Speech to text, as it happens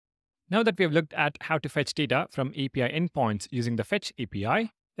Now that we have looked at how to fetch data from API endpoints using the Fetch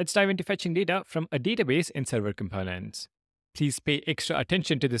API, let's dive into fetching data from a database in server components. Please pay extra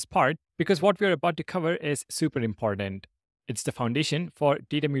attention to this part because what we are about to cover is super important. It's the foundation for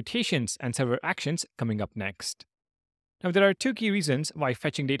data mutations and server actions coming up next. Now, there are two key reasons why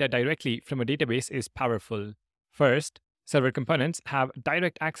fetching data directly from a database is powerful. First, server components have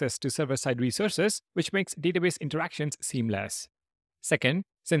direct access to server-side resources, which makes database interactions seamless. Second,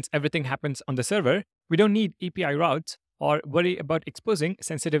 since everything happens on the server, we don't need API routes or worry about exposing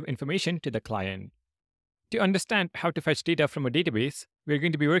sensitive information to the client. To understand how to fetch data from a database, we're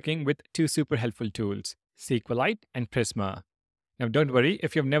going to be working with two super helpful tools, SQLite and Prisma. Now, don't worry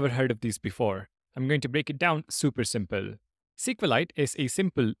if you've never heard of these before. I'm going to break it down super simple. SQLite is a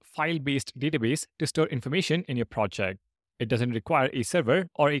simple file-based database to store information in your project. It doesn't require a server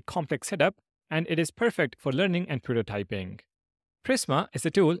or a complex setup, and it is perfect for learning and prototyping. Prisma is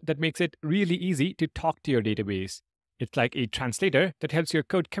a tool that makes it really easy to talk to your database. It's like a translator that helps your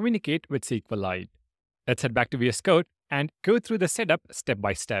code communicate with SQLite. Let's head back to VS Code and go through the setup step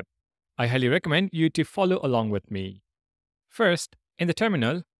by step. I highly recommend you to follow along with me. First, in the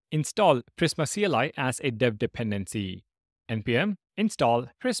terminal, install Prisma CLI as a dev dependency. npm install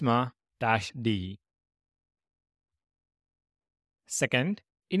prisma-d. Second,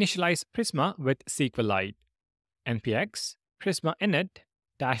 initialize Prisma with SQLite. npx prisma init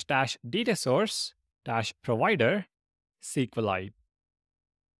 --data source --provider SQLite.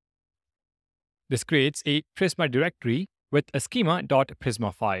 This creates a Prisma directory with a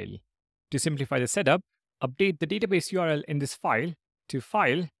schema.prisma file. To simplify the setup, update the database URL in this file to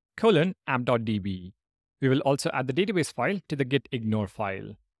file:\app.db. We will also add the database file to the gitignore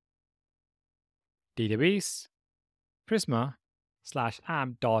file. Database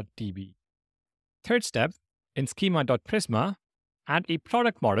prisma/app.db. Third step, in schema.prisma, add a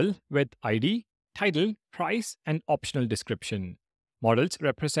product model with ID, title, price, and optional description. Models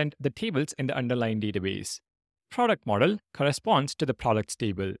represent the tables in the underlying database. Product model corresponds to the products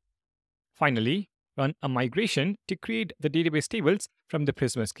table. Finally, run a migration to create the database tables from the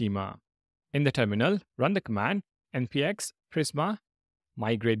Prisma schema. In the terminal, run the command npx prisma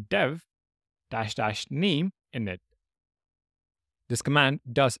migrate dev --name init. This command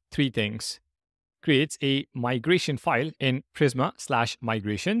does three things. Creates a migration file in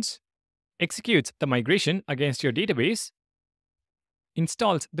prisma/migrations, executes the migration against your database,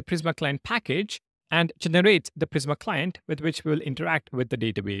 installs the Prisma client package, and generates the Prisma client with which we will interact with the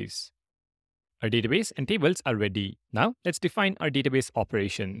database. Our database and tables are ready. Now, let's define our database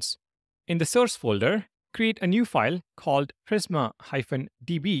operations. In the source folder, create a new file called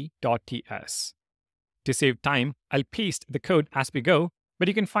prisma-db.ts. To save time, I'll paste the code as we go, but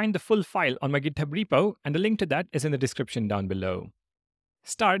you can find the full file on my GitHub repo, and the link to that is in the description down below.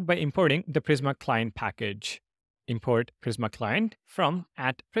 Start by importing the Prisma client package. Import Prisma client from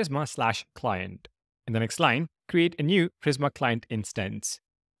 @prisma/client. In the next line, create a new Prisma client instance.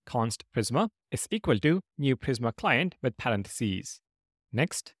 Const Prisma is equal to new Prisma client with parentheses.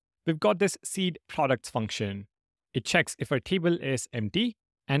 Next, we've got this seed products function. It checks if our table is empty,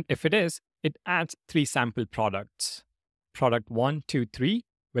 and if it is, it adds 3 sample products. Product 1, 2, 3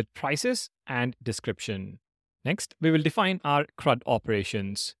 with prices and description. Next, we will define our CRUD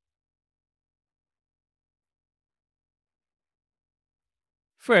operations.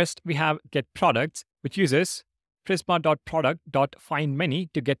 First, we have getProducts, which uses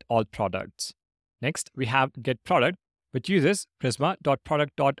prisma.product.findMany to get all products. Next, we have getProduct, which uses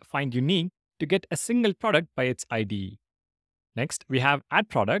prisma.product.findUnique to get a single product by its ID. Next, we have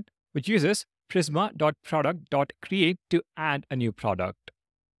addProduct, which uses prisma.product.create to add a new product.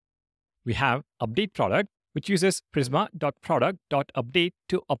 We have updateProduct, which uses prisma.product.update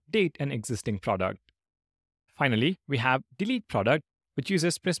to update an existing product. Finally, we have deleteProduct, which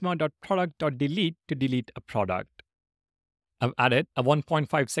uses prisma.product.delete to delete a product. I've added a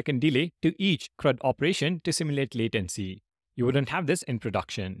 1.5 second delay to each CRUD operation to simulate latency. You wouldn't have this in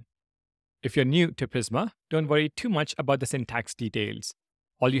production. If you're new to Prisma, don't worry too much about the syntax details.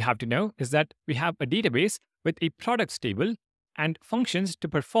 All you have to know is that we have a database with a products table and functions to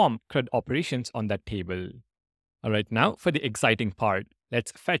perform CRUD operations on that table. Alright, now for the exciting part.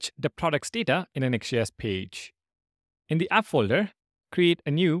 Let's fetch the products data in a Next.js page. In the app folder, create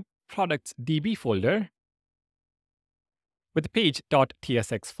a new products.db folder with a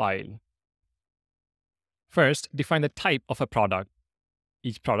page.tsx file. First, define the type of a product.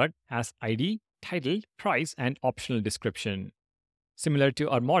 Each product has ID, title, price, and optional description, similar to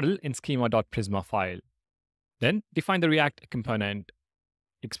our model in schema.prisma file. Then, define the React component.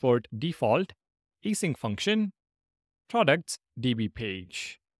 Export default, async function, products.db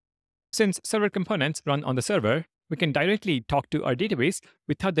page. Since server components run on the server, we can directly talk to our database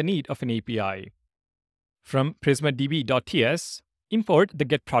without the need of an API. From prismadb.ts, import the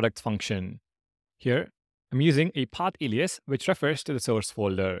getProducts function. Here, I'm using a path alias which refers to the source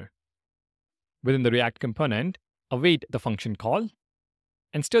folder. Within the React component, await the function call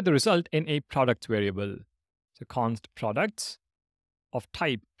and store the result in a products variable. So const products of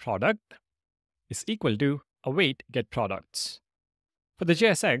type product is equal to await getProducts. For the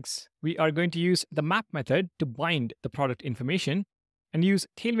JSX, we are going to use the map method to bind the product information and use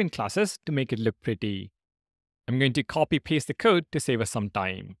Tailwind classes to make it look pretty. I'm going to copy paste the code to save us some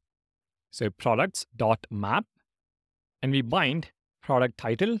time. So products.map, and we bind product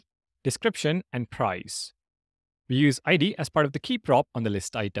title, description, and price. We use ID as part of the key prop on the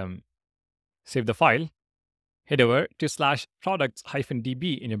list item. Save the file, head over to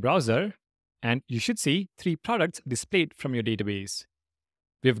 /products-db in your browser, and you should see 3 products displayed from your database.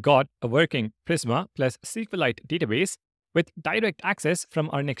 We've got a working Prisma plus SQLite database with direct access from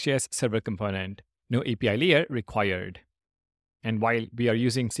our Next.js server component. No API layer required. And while we are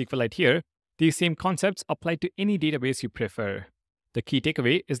using SQLite here, these same concepts apply to any database you prefer. The key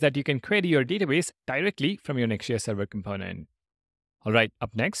takeaway is that you can query your database directly from your Next.js server component. All right,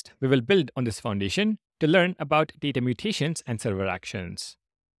 up next, we will build on this foundation to learn about data mutations and server actions.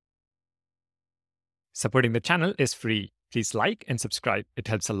 Supporting the channel is free. Please like and subscribe. It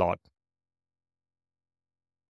helps a lot.